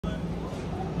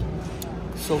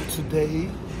So today,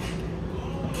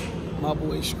 my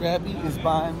boy Scrappy is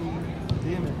buying me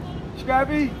dinner.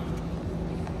 Scrappy!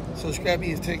 So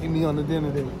Scrappy is taking me on the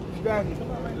dinner date. Scrappy.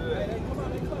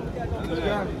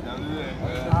 Scrappy.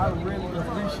 I really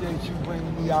appreciate you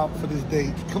bringing me out for this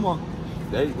date. Come on.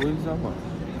 Date? What are you talking about?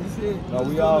 No,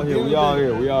 we all here, we all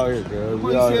here, girl.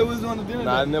 You said we was on the dinner.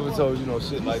 Nah, I never told you no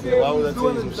shit like that. Why would I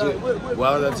tell you some shit?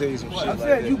 Why would I tell you some shit like that?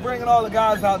 I said you bringing all the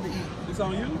guys out to eat. It's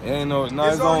on you? Ain't no, it's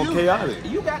on Khaotic.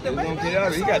 You got the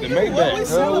Maybach. He got the Maybach. We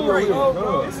celebrate,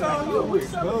 bro. It's on you. We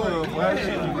celebrate.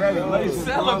 Congratulations.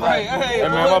 Celebrate. Hey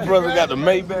man, my brother got the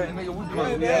Maybach. Nigga, we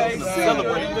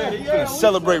celebrate. He's gonna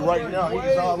celebrate right now.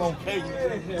 He's all on K.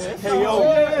 Hey yo.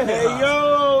 Hey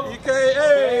yo.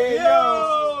 Hey yo.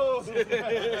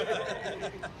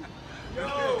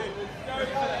 Yo.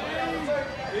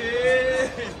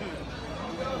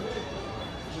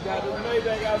 Got the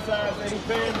Maybach outside, saying he's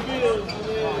paying bills.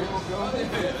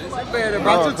 That man that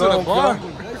brought you to the bar.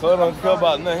 Cuz don't care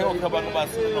about nothing. He don't care about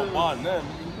nobody sitting on bar, nothing.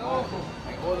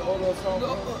 Order a song.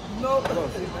 No.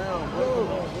 Sit down, bro.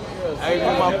 Hey,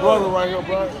 this my brother right here,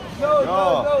 bro.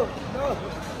 No.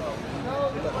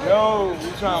 Yo,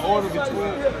 we trying to order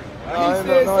between. He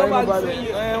said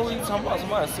somebody man, what you talking about?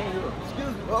 Somebody sitting here.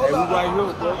 Hey, we right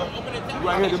here, bro. We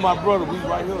right here. This my brother. We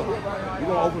right here. We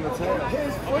gonna open the tab.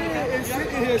 His friend is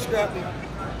sitting here, Scrappy.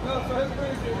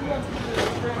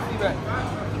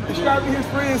 Scrappy, his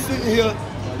friend is sitting here.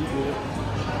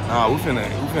 Nah, we finna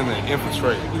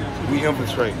infiltrate. We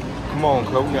infiltrate. Come on,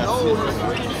 cuz, we got shit.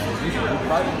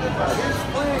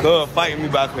 Cuz fighting me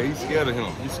back there. He's scared of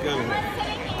him. He's scared of him.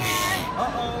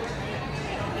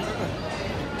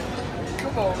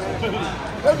 Come on, man.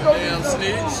 Let's go. Damn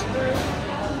snitch.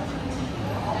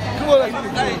 Come on, like Hey,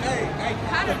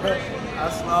 I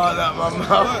snarled out my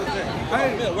mouth.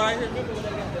 Hey, right here.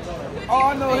 oh, I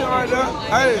know him right there.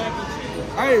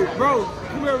 Hey, bro,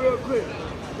 come here real quick.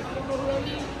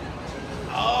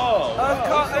 Oh.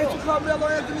 Ain't you Carmelo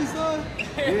Anthony's son?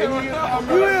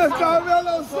 You is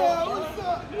Carmelo's son. What's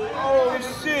up? Oh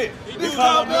shit! This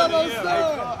Carmelo's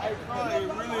son. Hey,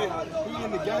 really, he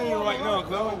in the game right now,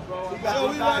 cuz. So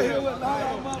we right here with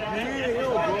LaLa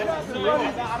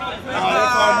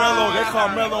That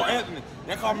Carmelo Anthony.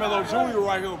 That Carmelo Jr.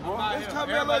 right here, bro. It's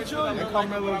Carmelo Jr. That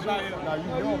Carmelo Jr. Now you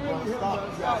know, bro. Stop.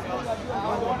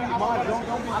 Don't be modest.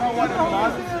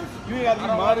 You ain't got to be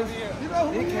modest.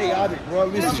 They Khaotic, bro.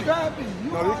 Listen. Scrappy.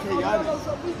 No, they Khaotic.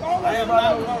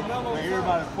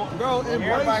 Everybody, bro,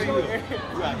 everybody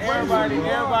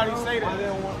say that.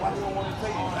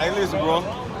 Hey, listen, bro.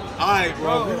 All right,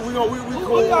 bro. We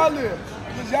cool. Where y'all live?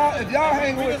 If y'all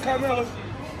hang with Carmelo,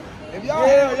 if y'all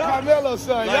hang with Carmelo's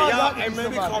son, y'all hey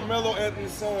man, they Carmelo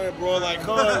Anthony's son, bro. Like,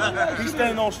 he's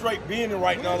standing on straight being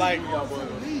right now. Like,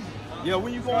 yeah,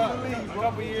 when you going to leave,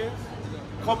 bro?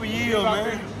 Couple years,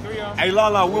 man. Hey,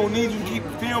 LaLa, we don't need you to keep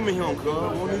filming him, cuz. We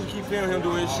don't need you to keep filming him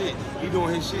doing his shit. He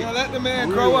doing his shit. Yeah, let the man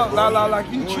grow up, LaLa, like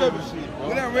you tripping.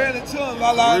 We done ran into him,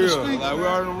 LaLa, in the street. Like, we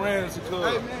already ran into cuz.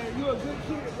 Hey, man, you a good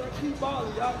kid, bro. Keep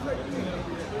balling. Y'all take it easy.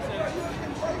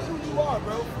 Embrace who you are,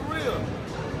 bro. For real.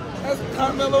 That's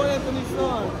Carmelo Anthony's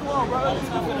son. Come on, bro.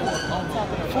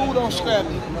 Food on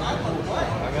Scrappy.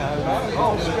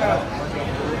 On Scrappy.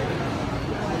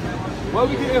 Where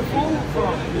we getting food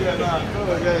from? Yeah, nah,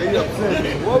 he upset.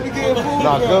 Where we getting food from?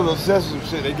 Nah, cuz obsessed with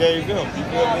shit they gave him. You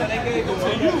feel me? They gave it to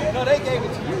you. No, they gave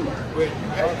it to you. But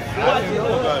I didn't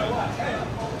know about it.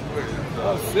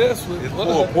 Obsessed with It's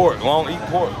pulled pork. I don't eat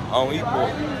pork. I don't eat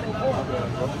pork.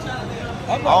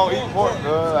 I don't eat pork, cuz.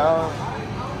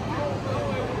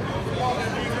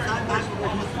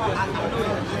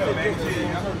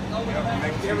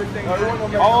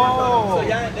 Oh. So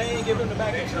they ain't giving the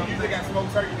back and cheese. They got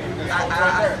smoked turkey.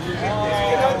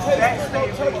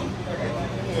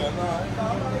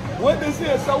 What this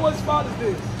is? So what spot is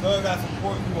this? Got some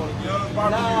pork you want to get.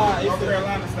 Nah, it's North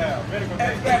Carolina style. You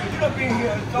done been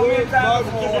here so many times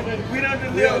before. We done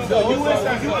delivered. So you ain't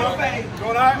say you ain't pay. We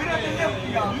done delivered for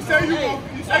y'all. You say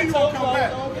you gonna come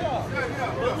back.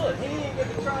 Look, he didn't get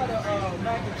to try the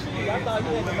mac and cheese. I thought he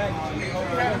had the mac and cheese.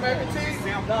 You had the mac and cheese?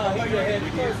 Nah, he just had the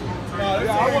person. I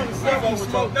wasn't serve you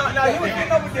smoke. No, he was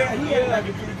getting over there. He had mac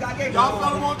and cheese. Y'all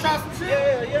fellas want to try some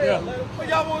shit? Yeah. What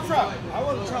y'all want to try? I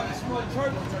want to try the smoked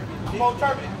turkey. Smoked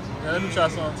turkey? Yeah, let me try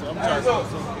some too. I'm trying some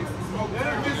too. Let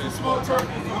me get some smoked turkey.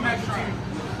 I'm at trying.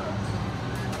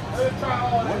 Let's try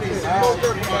all that. Smoked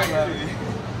turkey right here.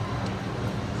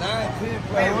 9,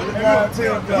 10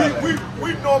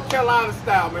 We North Carolina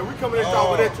style, man. We coming in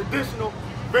with that traditional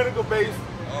vinegar-based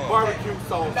barbecue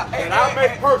sauce. And I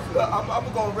make personally. I'm going to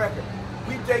go on record.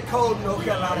 We J. Cole North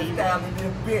Carolina style in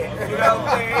this bit. You know what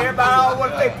I'm saying? Everybody always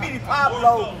want to say Petey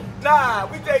Pablo. Nah,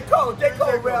 we J. Cole. J.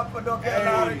 Cole rap for North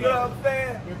Carolina, you know what I'm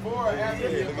saying? Before or after?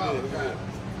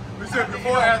 We said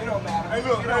before or after. Hey,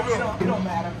 look, It don't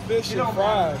matter. Fish and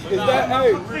fries. Is that, hey,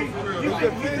 is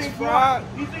the fish fried?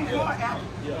 You think before or after?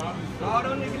 All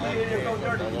them niggas just go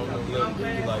dirty. You know what I'm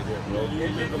saying? Like that, bro. You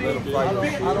ain't let them fry you. I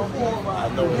don't know. I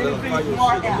know let them fry your shit.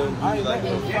 I ain't letting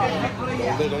them fry.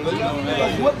 Don't let them do like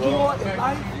What that, you bro. want in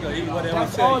life,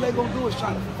 that's all they gonna do is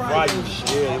try to Fry fry you you. shit.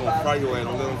 They gonna fry your ass.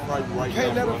 Don't let them fry you right Can't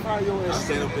now, let bro. them fry your ass.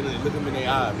 Stand up in there, look them in their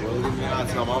eye, bro. Look them in their eye.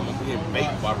 Tell them I'm gonna be in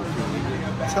baked barbecue.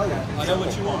 Tell them. Oh, that's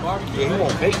what you want, barbecue? Yeah, he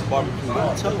want baked barbecue.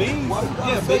 Tell Beans? him.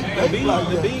 Yeah, beans.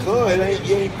 The beans. Good. It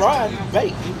ain't fried. It's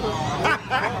baked.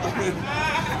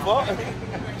 Fuck.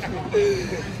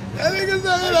 That nigga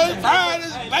said it ain't fried,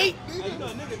 it's baked. Hey, you know,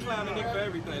 nigga clown a nigga for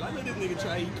everything. Like, let this nigga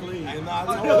try to eat clean. And I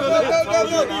told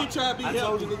He try to be I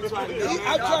told you healthy. niggas trying to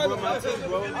I'm trying to- my teeth,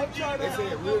 bro. I'm trying to- They said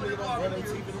real niggas don't run their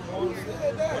teeth in the morning.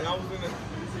 When I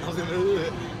was in the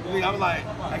hood. Nigga, I was like,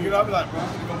 I get up, I be like, bro, I'm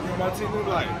gonna bring my teeth. Nigga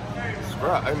like,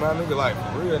 scrap. Hey, man, nigga, like,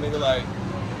 for real, nigga, like,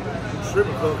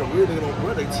 tripping, cause a real nigga don't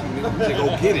run their teeth, nigga. We just go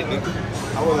get it, nigga.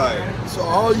 I was like, So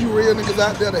all you real niggas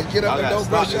out there that get up y'all and gotta don't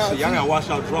stop brush this your shit. Y'all teeth, gotta wash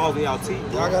y'all drawers and y'all teeth,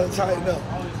 bro. y'all gotta tighten up.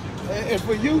 And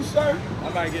for you, sir, I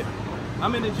might get.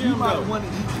 I'm in the you gym might though. want to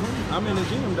eat clean. I'm in the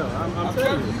gym though. I'm I'm telling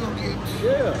telling you, you. you gonna get.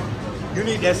 Yeah. You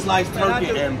need that sliced Man, I turkey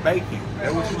just- and bacon.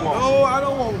 That's what you want. No, I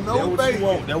don't want That's no what bacon. you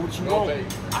want. That's what you want. I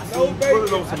see No you bacon. put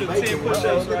it on some I just bacon. 10 bro.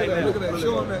 push-ups Look right at that, now. look at that.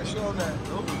 Show them that, show them that.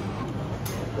 Oh,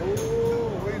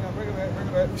 wait, now bring it back, bring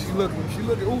it back. She looking.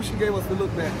 Ooh, she gave us the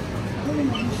look back. Ooh, you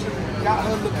should have got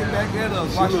her looking back at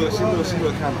us. Why She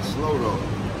look kind of slow though.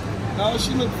 No,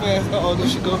 she look fast. Uh-oh, there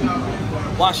she go.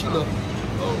 Why she look?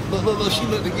 Look, she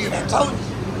looked again. I told you.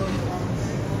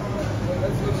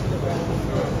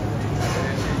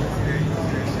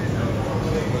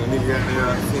 When a nigga got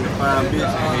there, seen a fine bitch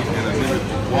and a nigga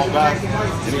walk by, the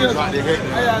nigga drop their head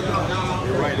Hey, I down. know.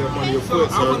 You're right there up under your foot,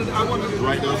 sir. I wanted to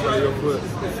Right there up under your foot.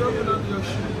 It's something under your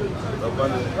shoe. Up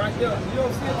under. Right there. You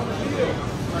don't see it on the heel.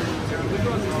 We're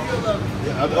going to the heel of it.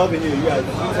 Yeah, the other here, you gotta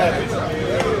tap it.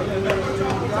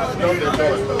 Don't get caught.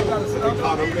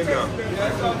 Caught up in there. Yeah,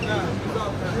 it's off now. It's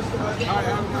off now. All right,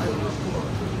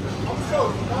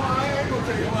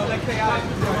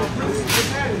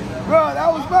 bro,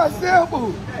 that was my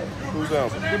sample. Who's down?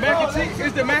 The mac and cheese.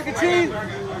 It's the mac and cheese.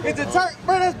 It's the turkey.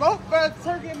 Bro, that's both. Bro, it's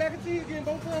turkey and mac and cheese getting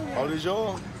both of them. Oh, this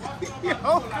yours? He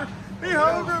hungry. He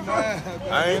hungry, bro.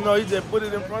 I ain't know, he just put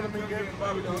it in front of me. Gave it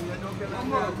to me.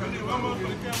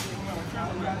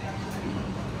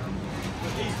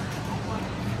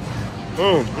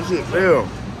 This shit fail.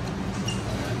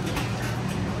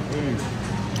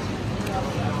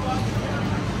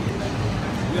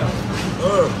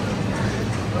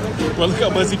 Well, look how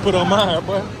much he put on mine,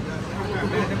 boy.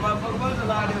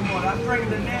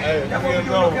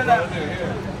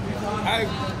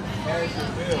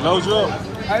 No joke.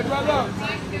 Hey, brother.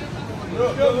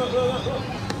 Look.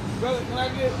 Brother, can I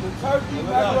get the turkey,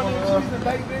 macaroni and cheese, and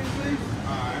baked beans, please?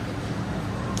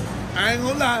 I ain't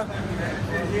gonna lie.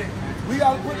 We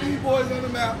gotta put these boys on the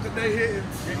map because they hitting. You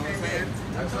know what I'm saying?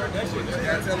 That's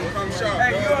tell them come sharp.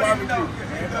 Hey, you don't even know.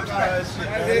 That's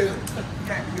it.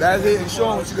 That's it. And show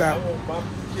them what you got.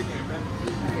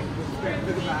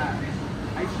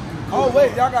 Oh,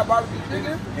 wait. Y'all got barbecue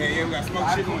chicken? Yeah, we got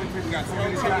smoked chicken. We got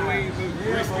smoked chicken wings,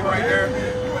 brisket right there.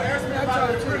 I try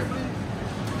to trick me.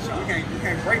 You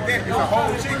can't break that. It's a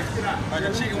whole chicken, like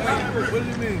a chicken wing. What do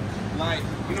you mean? Like,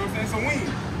 you know what I'm saying? It's a wing.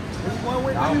 One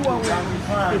wing, you one wing.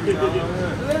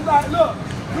 It's like, look,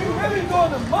 we really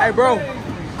doing the mukbang. Hey, bro.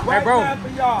 Right Hey, bro. now for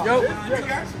y'all. Yo.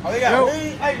 Oh, they got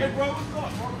wings? Hey, bro, what's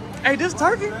up? Hey, this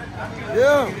turkey?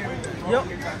 Yeah. Yep.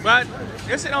 But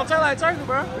this shit don't taste like turkey,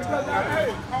 bro. Because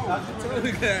hey,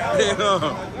 Yeah. they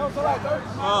don't feel like turkey.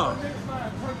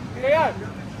 Yeah.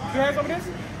 You had some of this?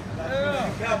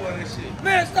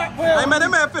 Man, stop playing. Hey, man, that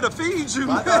man finna feed you,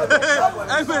 man.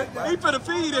 Hey, man, he finna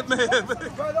feed it, man.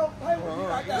 Bro, don't play with me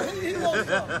like that. He wants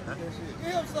something.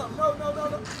 Give him something. No.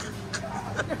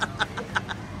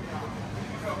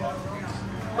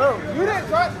 Bro, you didn't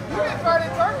try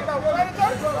that turkey, though. What ain't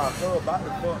turkey? No, about to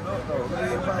fuck up, though. It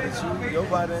ain't about to shoot. Your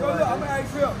body ain't So look, like I'm gonna that.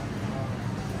 ask you.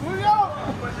 Julio!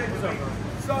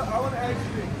 So I wanna ask you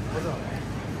this. What's up?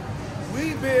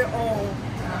 We've been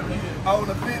on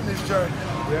a fitness journey.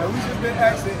 Yeah. We just been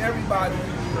asking everybody,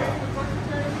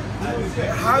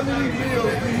 how many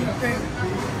meals do you think,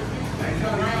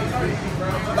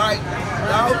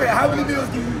 okay, how many meals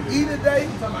do you eat a day?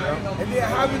 And then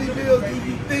how many meals do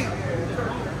you think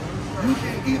you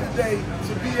can eat a day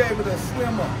to be able to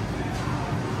slim up?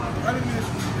 How many meals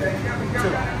do you eat?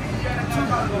 Two.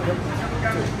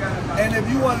 And if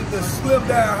you wanted to slim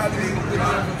down, how do you eat?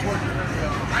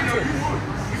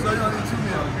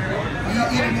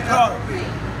 garlic.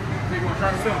 They gonna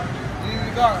try to sell. You need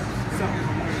the garlic.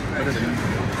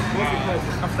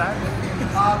 I'm sorry.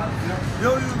 You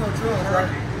don't use no drugs, right?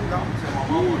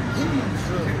 He uses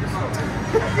drugs.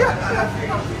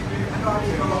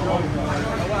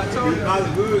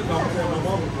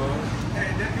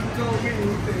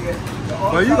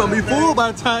 Well, you gonna be fooled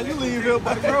by the time you leave here,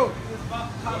 buddy. Bro.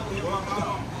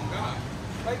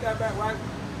 Take that back, right?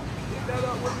 Hit that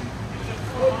up with me.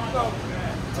 Go.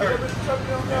 I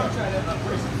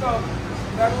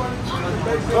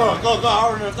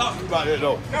already talked to you about that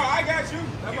though. No, I got you.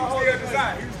 He was still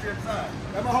decide. He was still decide.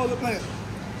 That's my whole plan.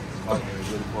 I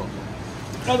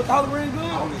Collard green good?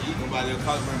 don't eat nobody else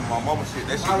collard green. My mama shit.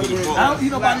 That shit good as fuck. I don't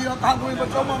eat nobody else collard green but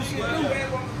your mama shit too.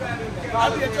 I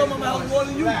be at your mama house more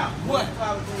than you. What?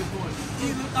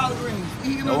 Eating collard greens.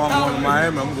 Eating No, those I'm collard going to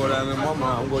greens. Miami. I'm going down to mama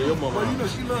house. I'm going to your mama Well, you house. know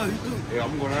she loves you too. Yeah,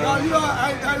 I'm going down No, there. you know,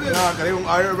 I live. Nah, cause they don't,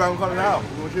 everybody gonna come to the house.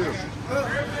 We're gonna chill.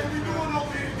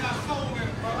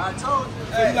 I told you.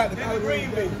 So you like the collard green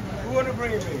beef? Who want the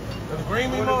green bean? The green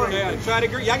meat mother? Yeah, try the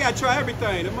green. Y'all gotta try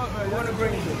everything. Who want the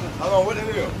green bean? Hold on, what the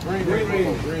hell? Green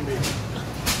bean.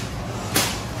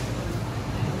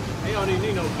 He don't even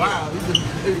need no wow.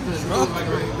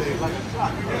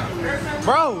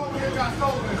 Bro,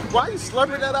 why you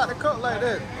slurping that out the cup like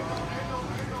that?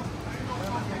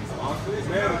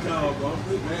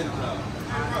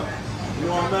 You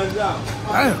want to job?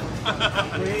 Damn.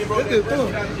 Look at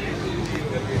food.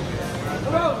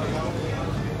 Come on.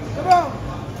 Come on.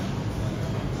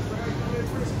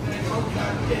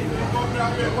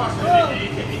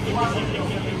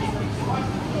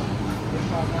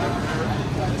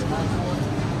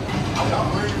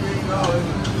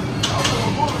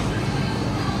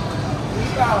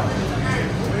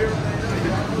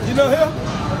 You know him?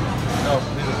 No,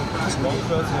 don't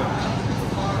trust him.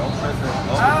 Don't trust him.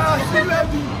 Ah, she like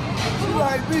me. She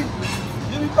like me.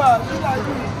 Give me five. She like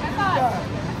me. Give me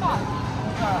five.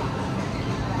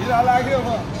 You don't like him,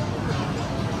 huh?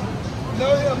 No,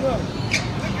 him, no.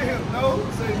 Look at him. No.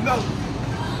 Say no.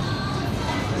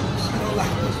 She don't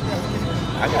like me.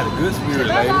 I got a good spirit,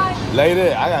 lady.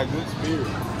 Lady, I got a good spirit.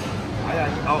 I got.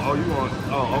 Oh, you want?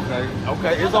 Oh, okay.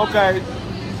 Okay, it's okay.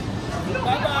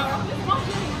 Bye-bye.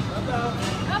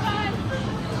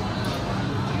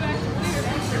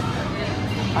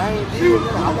 I ain't dealing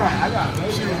with it. I got.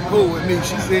 She was cool with me.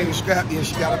 She said Scrappy and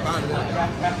she got up out of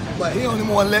there. But he don't even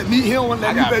want to let me. He don't want to I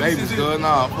let me got babysit babies, his. girl.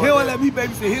 Nah, He don't want to let me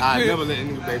babysit his I crib. never let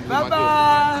any babies in my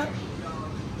Bye-bye.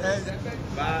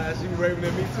 Bye. She was waving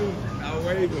at me too. I was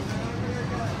waving.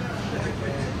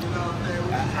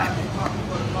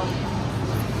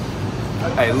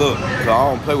 Hey, look, so I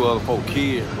don't play with other folk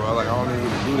kids, bro. Like, I don't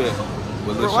even do that.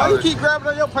 With Bro, why you keep grabbing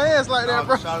on your pants like that,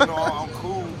 bro? Shout know I'm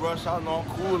cool, bro. Shout know I'm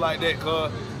cool like that,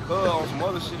 cuz on some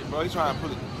other shit, bro. He trying to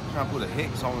put a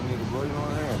hex on the nigga, bro. You know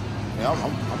what I'm saying? Yeah,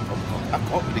 I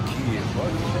fuck with the kids, bro.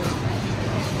 You know what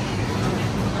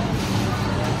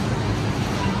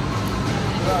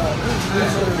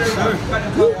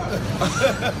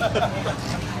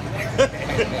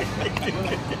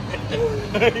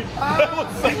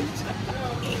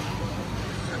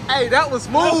Hey, that was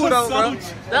smooth though, bro.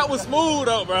 That was smooth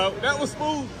though, bro. That was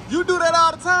smooth. You do that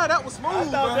all the time. That was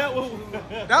smooth, bro.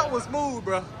 That was smooth,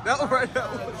 bro. That was right. That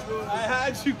was smooth.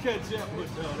 How'd you catch up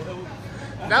with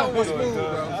that? That was smooth,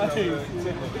 bro.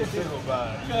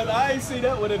 Cause I ain't seen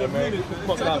that one in a minute.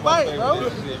 Take a bite, bro.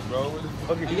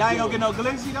 Y'all ain't gonna get no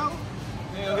glizzy though?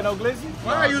 You ain't gonna get no glizzy?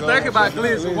 Why are you thinking about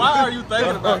glizzy? Why are you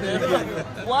thinking about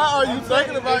that? Why are you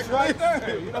thinking about glizzy?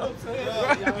 You know what I'm saying?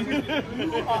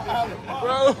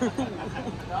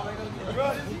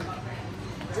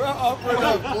 We're offering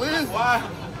up glizzy.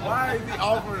 Why is he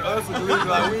offering us a glizzy?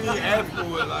 Like, we didn't ask for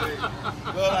it. Like,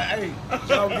 bro, like, hey,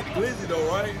 y'all get glizzy though,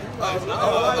 right? I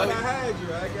had you.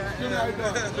 I got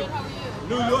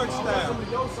New York style.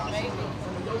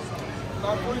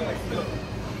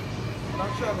 I'm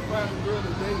trying to find a girl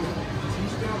to date with.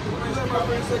 Let my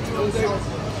friend say to me date.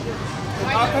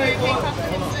 Why your friend can't talk to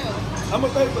himself? I'm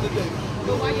gonna pay for the date.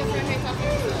 But why your friend can't talk to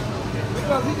himself?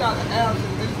 Because he got an ass and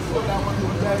he still got one to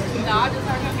his dad. No, I just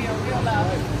heard him being real loud.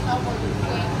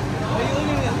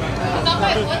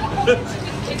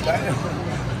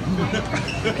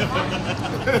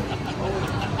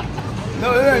 No,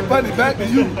 it ain't funny. Back to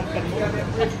you.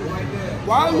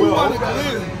 Why you want to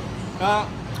glizzy?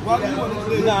 Why do you want to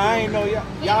glizzy? Nah, I ain't know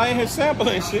y'all ain't here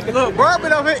sampling shit. Look, bro,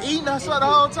 been over here eating that shit the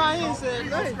whole time. He ain't said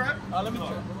nothing. Let me try.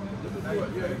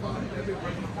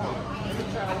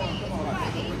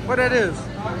 What that is?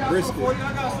 Brisket.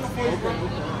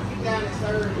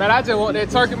 Man, I just want that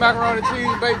turkey macaroni and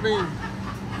cheese baked beans.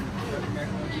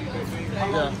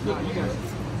 Yeah.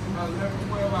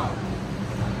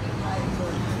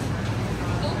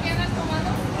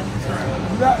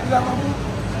 You got my boot?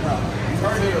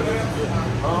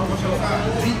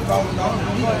 Meat falling off the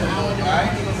meat. I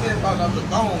ain't even said falling off the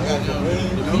bone.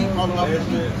 The meat falling off the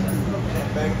meat.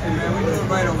 Man, we doing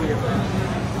right over here, man.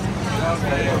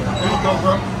 There you go,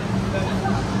 bro.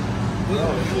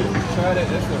 Try that.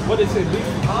 That's what they say, beef?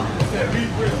 Huh?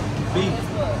 Beef rib. Beef.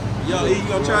 Yo, you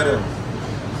gonna try that?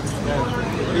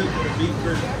 Beef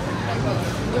rib.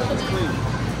 That's clean.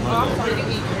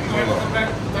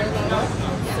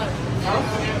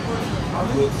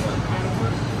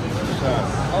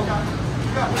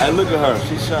 Hey, look at her.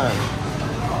 She's shining.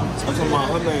 I'm talking about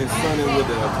her name Sunny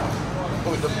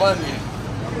with the bunny.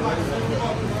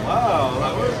 Wow.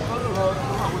 Like, what's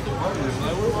wrong with the bunny?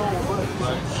 Like, what's wrong with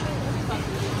bunny?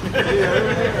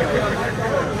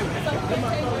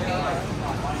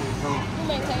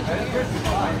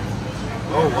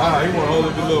 Oh, wow. He want to hold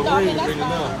up the little ring and bring it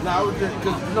down. Nah, I was just,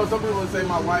 because, you know, some people say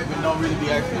my wife and don't really be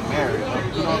actually married. Like,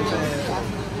 you know what I'm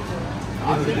saying?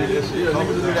 I did that shit.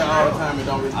 Niggas do that all the time and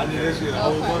don't really. I did that shit the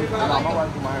whole time. Nah, my wife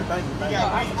do my hair. Thank you.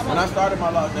 When I started my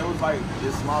life, there was like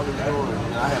this small little store,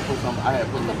 and I had put some. I had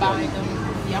put. Yeah,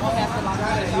 I'm gonna have to like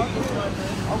that.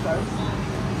 Okay.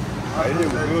 Hey, it was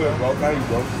good, bro. Thank you,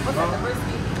 bro. What's that, the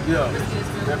brisket? Yeah.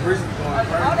 That brisket going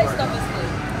crazy. All that stuff is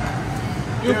good.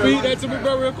 You feed that to me,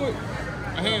 bro, real quick.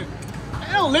 Hey,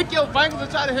 don't lick your fingers and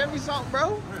try to hand me something,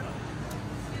 bro.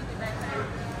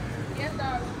 Yes,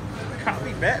 dog. Call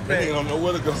me They backpack. don't know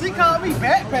where to go. She called me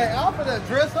backpack. I'm finna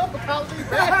dress up and call me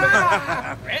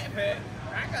backpack. Backpack.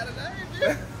 I got a name,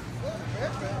 dude.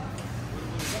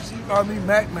 She called me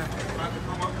Mac Mac.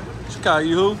 She call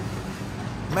you who?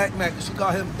 Mac Mac. She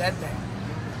called him Dad Dad.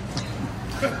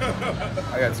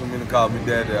 I got too many to call me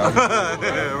daddy.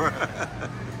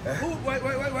 Who? Wait.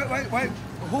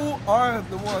 Who are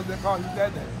the ones that call you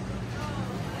Dad Dad?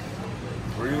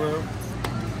 Freeland,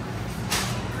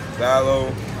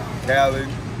 Silo, Cali,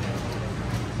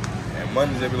 and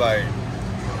Mondays they be like,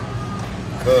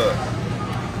 cuz,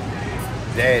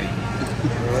 daddy.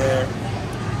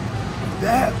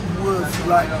 That was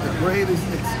like the greatest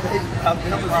escape I've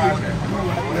ever seen.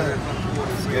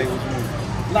 Escape with you.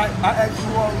 Like, I asked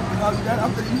you all to call you that.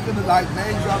 I'm thinking you finna like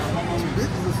name drop some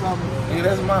bitches or something. Yeah,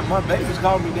 that's my babies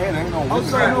call me daddy. Ain't no I'm women.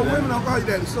 sorry, no women don't call you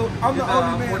daddy. So I'm the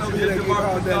only man over here that get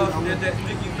called daddy.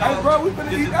 Hey, bro, we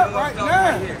finna eat that right now.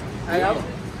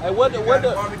 Hey, what the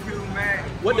Barbecue, man.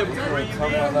 what the I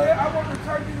want the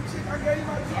turkey and chicken. I gave you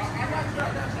my chicken.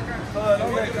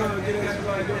 Don't let cuz get in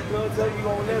like that. Cuz tell you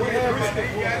gonna let me have it.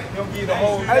 He'll give you the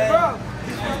whole Hey, bro.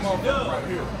 right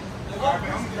here.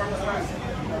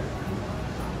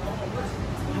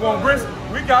 You want brisket?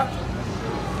 We got you.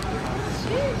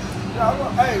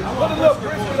 Hey, put a little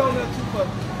brisket on there too for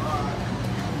me.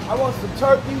 I want some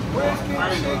turkey, brisket,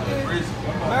 chicken,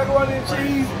 macaroni and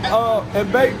cheese, and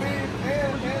baked beans.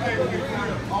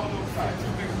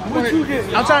 What you get?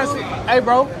 I'm trying to see. Hey,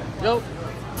 bro. Yo.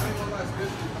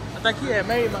 I think he had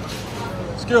made mine.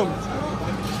 Excuse me.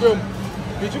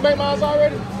 Did you make mine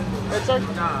already? That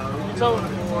turkey? No. So,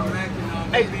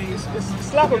 hey,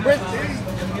 slap a brisket.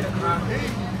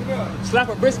 Slap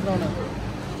a brisket on there.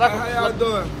 How y'all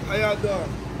doing?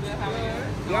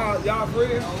 Y'all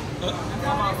friends?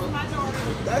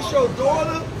 That's your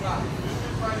daughter?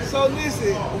 So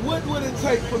listen, what would it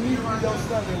take for me to be your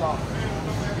son-in-law?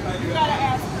 You gotta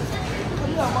ask her.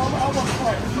 Come here, mama, I want to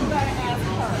talk to you. You gotta ask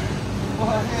her. For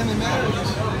her hand in marriage.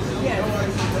 Yes.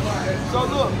 So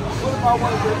look, what if I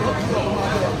wanted to hook you up with my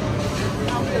dad?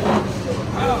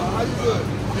 How you doing?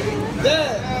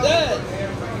 Dad.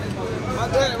 My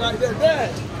dad right there, Dad.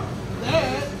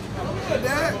 Come here,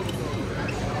 Dad.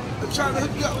 I'm trying to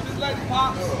hook you up with this lady,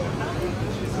 Pops.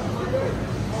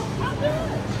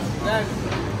 Dad.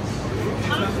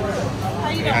 How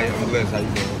you doing? How you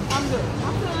doing? I'm good.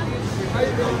 How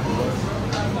you doing?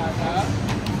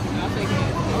 I'll take it.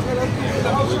 Okay, let's do it. I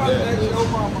was trying to ask your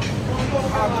mama.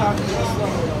 How about your son?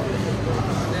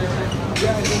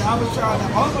 Yeah, and then I was trying to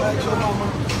also ask your mama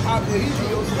how did he be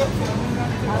your stepson?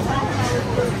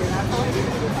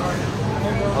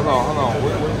 Hold on.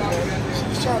 What? She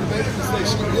was trying to basically say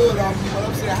she good off me, but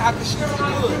I'm saying how could she be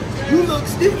good? You look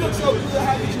so good,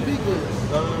 how could you be good?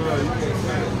 No, you can't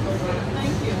say it.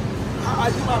 Thank you. I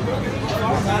do my brother.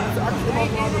 I can do my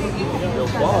father. Your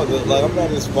father, like I'm not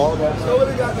his father. So what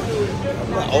it got to do with it? I'm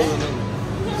not old enough.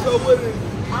 So what it?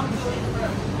 I'm good.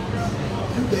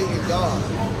 You dating God.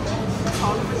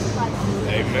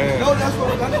 Amen. No, that's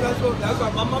why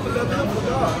my mama left him for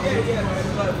God.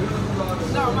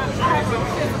 No, I have a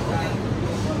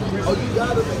Oh, you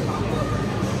got it.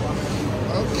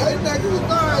 Okay, now you was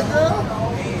alright, girl.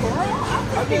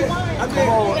 I did.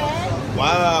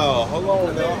 Wow, hold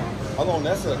on now. Hold on,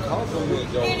 that's a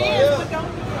compliment, though. It Like, is, but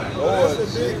don't. Lord,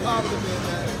 That's a big compliment,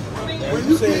 man. when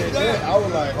you said that, I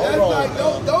was like, That's hold on.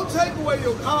 like, don't take away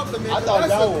your compliment. I thought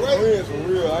that's y'all a were great. friends for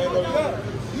real. I ain't know Yeah,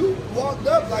 you walked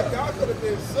up like y'all could have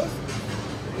been sisters.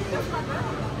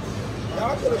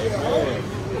 Y'all could have been home.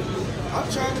 I'm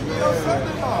trying to be your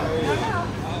son-in-law.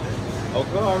 Oh,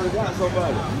 God, I already got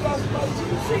somebody. You got somebody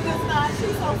too. She does not.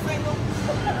 She's so single.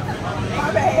 My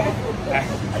bad.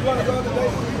 You want to go on a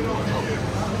date with me?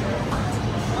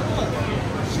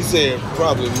 She said,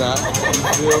 probably not. You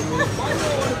feel me? Why you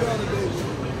don't want to go on a date with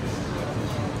me?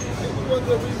 Give me one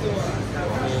good reason why.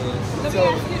 Let me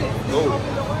ask you this. You Oh.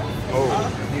 open doors? Oh.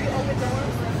 You open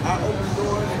doors? I open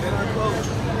doors and then I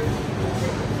close.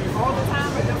 All the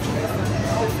time, or just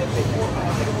specific on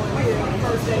the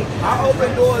first day? I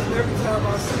open doors and every time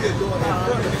I see a door in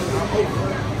front of me, I open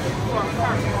it.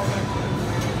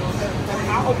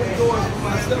 I open doors for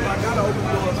myself. I gotta open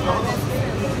doors for her.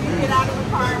 You get out of the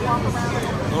car and walk around.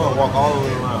 I'm gonna walk all the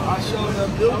way around. I showed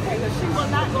up doing Okay, but she will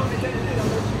not go to the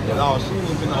date. No, she ain't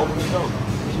even open the door.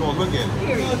 She won't look at it.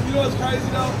 You know what's crazy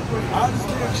though? I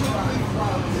understand truthfully,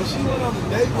 if she went on a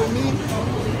date with me,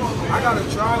 I got a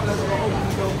driver that's gonna open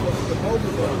the door for the both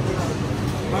of us.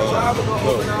 My driver gonna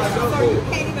open our door. So you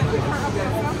can't even pick her up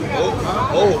yourself? You gotta have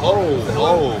a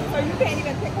driver? So you can't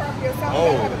even pick her up yourself? You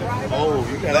gotta have a driver?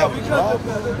 You gotta have a Because driver.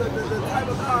 the type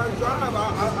of car I drive,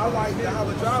 I like to have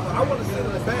a driver. I want to sit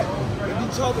in the back and be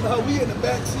talking to her. We in the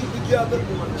back seat together,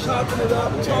 chopping it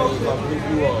up, talking. I mean,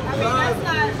 that's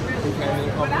not really,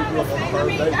 but I understand. I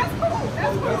mean, that's cool.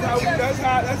 That's cool.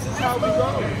 That's just how we go.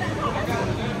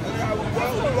 That's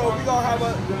how we go. We gonna have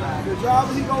the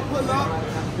driver, he gonna pull up.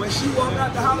 When she walk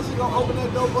out the house, he gonna open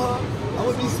that door for her. I'm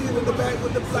gonna be sitting in the back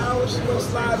with the flowers. She gonna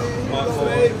slide in, he gonna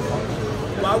wave.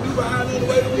 While we riding in the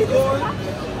way that we going.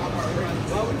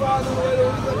 While we riding in the way that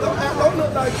we going. Don't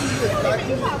look like you just like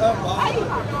you just up all. Like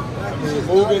you just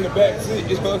Move in the back seat,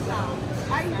 you know?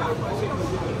 How you talking?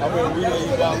 I mean, we know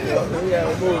you walked up. We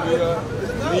gotta move, you know?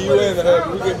 Me, you, and her.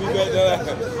 We can be back there.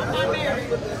 I'm not married.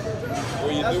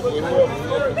 What you do with whoever.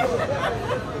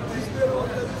 You still want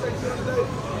to let me take you on a date?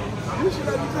 You should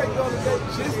let me take you on a date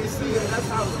just to see if that's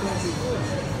how it's gonna be.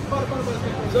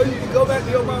 So you can go back to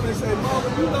your mom and say, Mama,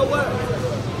 you know what? I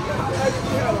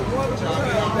actually had a wonderful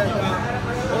time that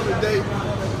night on a date,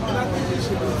 and I think you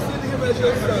should be sitting him as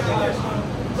your son.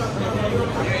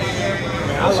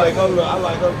 Man, I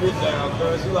like her get down,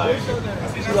 girl. She like,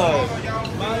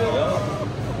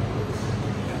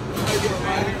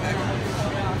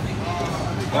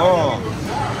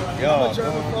 yeah.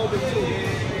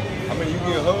 I mean, you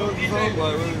get hugs or something?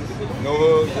 Like, no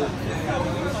hugs?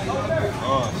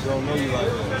 She don't know you like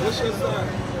that. What's your sign?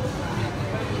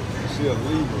 She a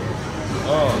Libra.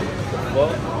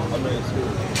 Well, I mean,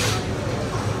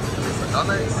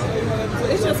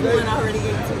 It's just one I already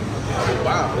gave to.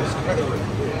 wow, that's crazy.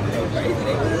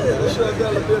 What's your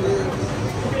availability?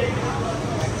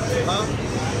 Huh?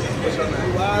 What's your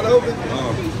name? Wide open?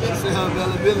 She said her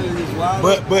availability is wide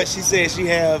open. But she said she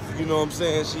have, you know what I'm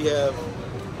saying? She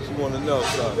want to know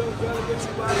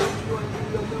something.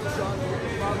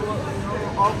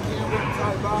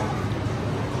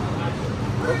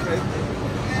 Okay.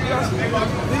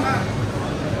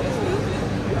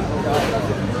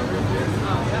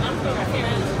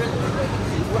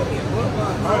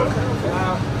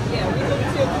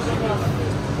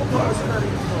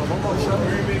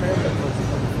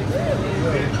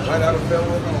 Right out of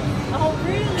Bellwood home. Oh,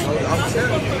 really? I'm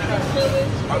telling you.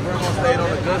 My grandma stayed on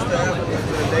Augusta Avenue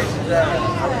to the day she died.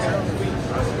 I'm telling you.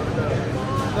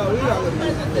 No, we not with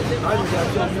me. I just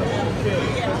got you.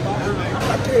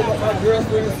 I came up my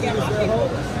girlfriend and see this at home.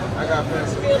 I got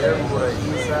friends everywhere.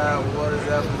 Eastside, Waters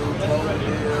Avenue,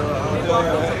 Cloverdale.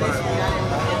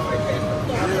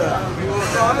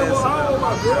 I don't want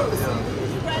my girl to see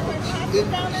this.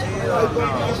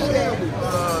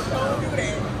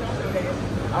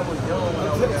 I was young when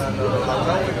I was down there. Like, when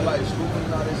I went to like school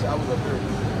and all this shit, I was up there.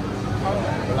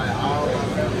 But like all my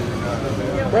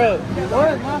family. Bro,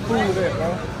 where's my food at, bro?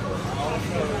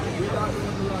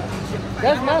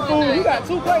 That's my food. You got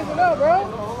 2 plates in there, bro.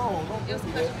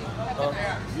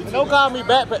 Don't call me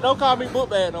backpack. Don't call me book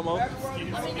bag no more.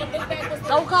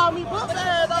 Don't call me book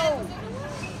bag though.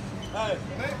 Hey,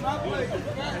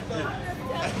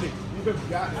 you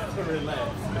got to relax.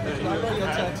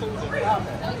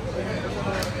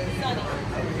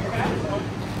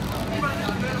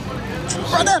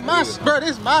 Bro, that's my bro.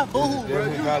 This my food, bro.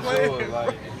 Definitely got yours,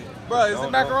 like, Bro, is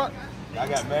it macaroni? I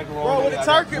got macaroni. Bro, with the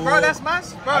turkey, bro. That's my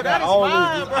bro. That is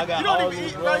mine, bro. I got You don't all even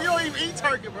these, eat, bro. You don't even eat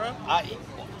turkey, bro. I eat.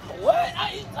 What?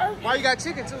 I eat turkey. Why you got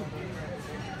chicken too?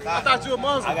 I thought you were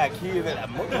Muslim. I got kids at the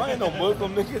house. I ain't no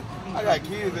Muslim, nigga. I got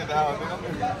kids at the house,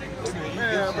 nigga. They been eating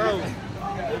this bro. shit.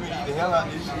 They been eating the hell out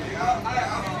of this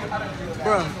shit.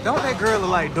 Bro, don't that girl look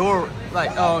like Dory?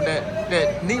 Like,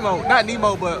 that Nemo, not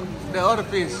Nemo, but the other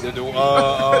fish. Dory. Good,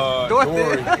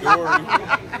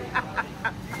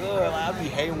 like, I be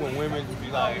hating when women be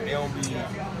like, they don't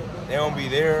be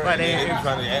there. But they be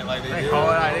trying to act like they there.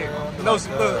 Hard, no, she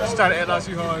started acting like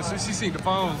she hard. So she seen the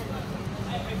phone.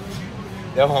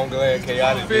 That whole glad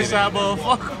Khaotic Fish did eye it.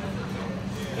 motherfucker.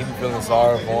 He be feeling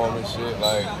sorry for him and shit.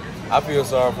 Like, I feel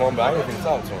sorry for him, but I ain't even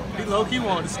talk to him. He low-key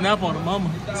wanted to snap on the mama.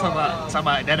 Talk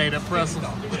about that ain't impressive.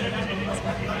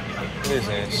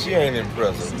 Listen, she ain't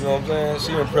impressive. You know what I'm saying?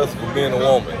 She impressive for being a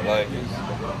woman. Like,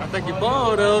 I think he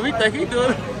bald though. He think he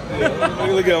doing it. yeah,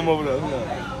 look at him over there. Look at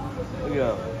him. Look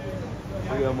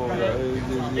at him over there.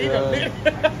 Look at him.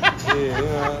 You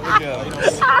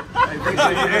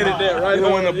edit that right He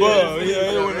on. went above.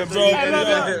 Yeah, he went above.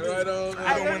 Right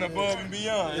on. He went above and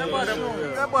beyond.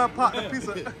 That boy popped a piece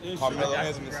of. Carmelo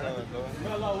Anthony's son,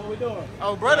 Mello, what we doing?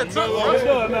 Oh, brother took What we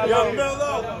doing, Mello?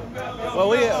 Mello.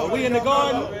 Well, we in the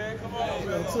garden.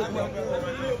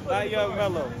 Young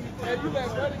Mello.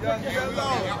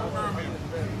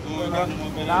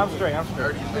 I'm straight.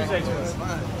 Appreciate you.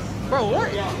 Bro,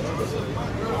 what?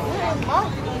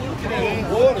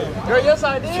 Girl, yes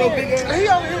I did. He over here.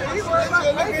 He worried about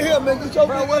Look at him, man. Get your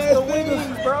big ass fingers,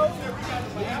 bro.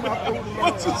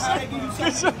 what you say.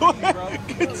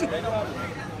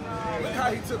 Look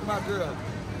how he took my girl.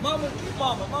 Mama,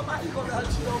 how you gonna let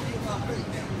her cheat on me in my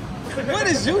face? What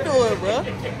is you doing, bro?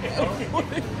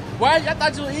 Why? I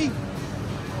thought you were eating.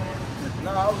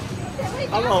 No, I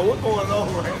don't know what's going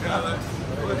on right now.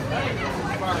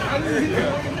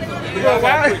 Y'all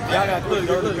got to quit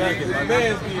dirty backing.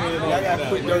 Y'all got to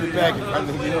quit dirty backing.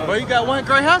 Bro, you got one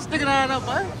great house sticking out of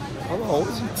there, boy. Hold on,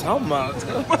 what you talking about?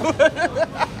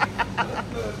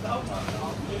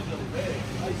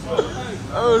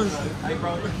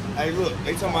 Hey, look,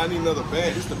 they talking about I need another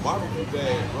bag. This is the barbecue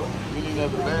bag, bro. You need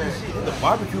another bag. The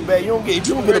barbecue bag, you don't get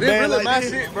a bag really like my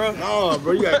this. shit, bro. No,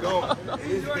 bro, you gotta go.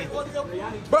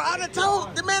 Bro, I done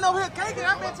told the man over here caking.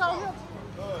 I been told him.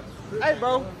 Hey,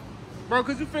 bro,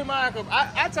 could you fit my ankle?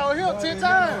 I told him 10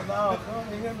 times. No,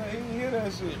 he didn't hear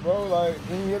that shit, bro. Like,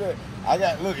 he didn't hear that.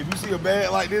 Look, if you see a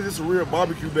bag like this, it's a real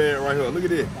barbecue bag right here. Look at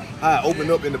this. How it opened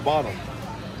up in the bottom.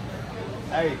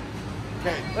 Hey,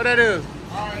 okay. What that is?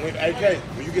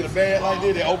 When you get a bag like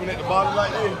this, they open at the bottom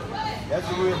like this. That's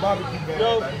a real barbecue bag.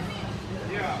 Yo.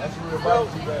 Yeah, that's a real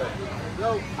barbecue bag.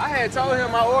 Yo, I had told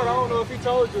him my order. I don't know if he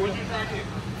told you.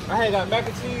 I had got mac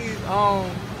and cheese,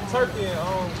 turkey,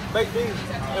 and baked beans,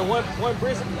 and one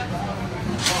brisket.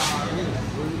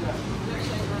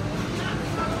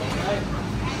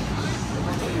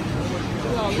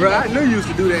 Bro, I knew you used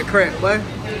to do that crap, boy.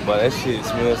 But that shit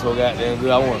smells so goddamn good.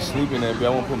 I want to sleep in that bitch. I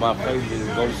want to put my face in it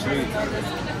and go to sleep. It's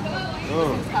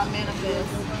called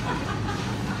Manifest.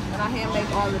 And I hand make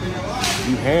all of them.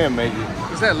 You hand make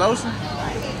it. Is that lotion?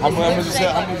 How much you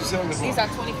sell this These for? are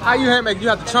 25. How you hand make? You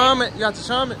have to charm it? You have to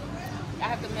charm it? I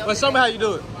have to melt Well, show me how you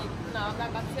do it. No, I'm not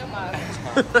about to tell my.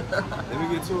 Let me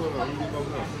get to it. Let me get over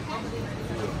there.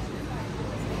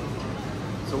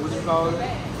 So what you call it?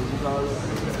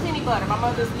 It's Penny Butter. My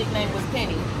mother's nickname was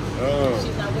Penny.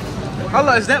 She's not with us no more. Hold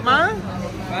on, is that mine?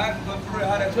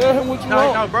 Tell him what you No,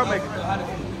 want. bro, make it.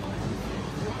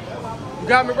 You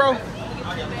got me, bro? Yeah,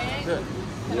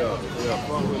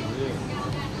 fuck with it, yeah.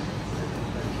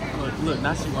 Look,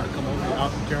 now she want to come over here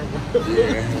off the camera.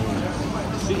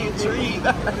 She intrigued.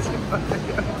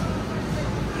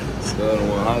 Southern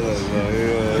one holler,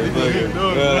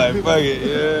 like fuck it,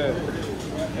 yeah.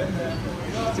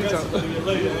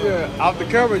 Yeah, off the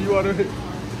camera, you want to.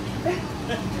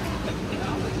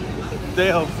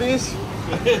 Damn fish.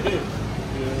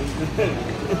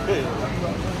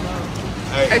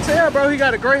 Hey, tell him, bro, he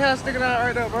got a great house sticking out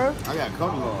right there, bro. I got a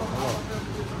couple on.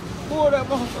 Pull that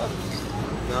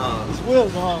motherfucker. Nah. It's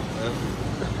Will's, huh?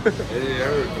 It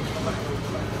hurt.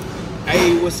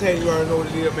 Hey, what's happening? You already know what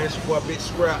it is, man. It's your boy, Big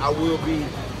Scrap. I will be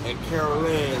at Carol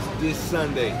Ann's this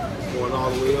Sunday. Going all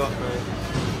the way up, man.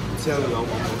 I'm telling you, I'm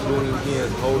doing it again.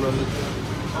 It's a whole nother, you know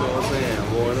what I'm saying? I'm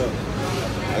going up.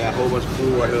 I got a whole bunch of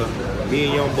food right here. Me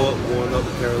and Young Buck going up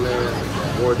to Carol Ann's.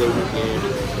 4-day weekend.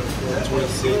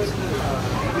 26.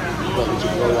 Fuck with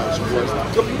your bro, watch your voice.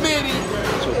 Committee!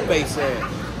 With your face ass.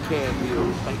 Can't be a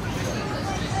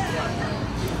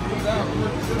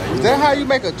Is that how you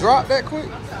make a drop that quick?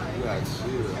 You gotta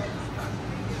chill. You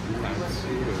gotta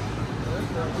chill.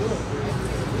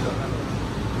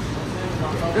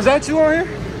 Is that you on here?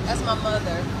 That's my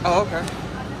mother. Oh, okay.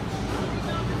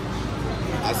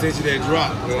 I sent you that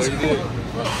drop, girl. You did.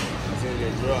 It's in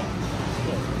that drop.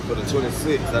 For the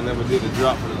 26th, I never did the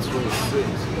drop for the 26th.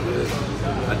 You did?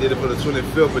 I did it for the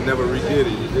 25th, but never redid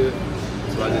it. You did?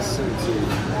 So I just sent it to you.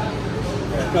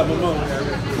 A couple more.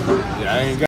 Yeah, I ain't got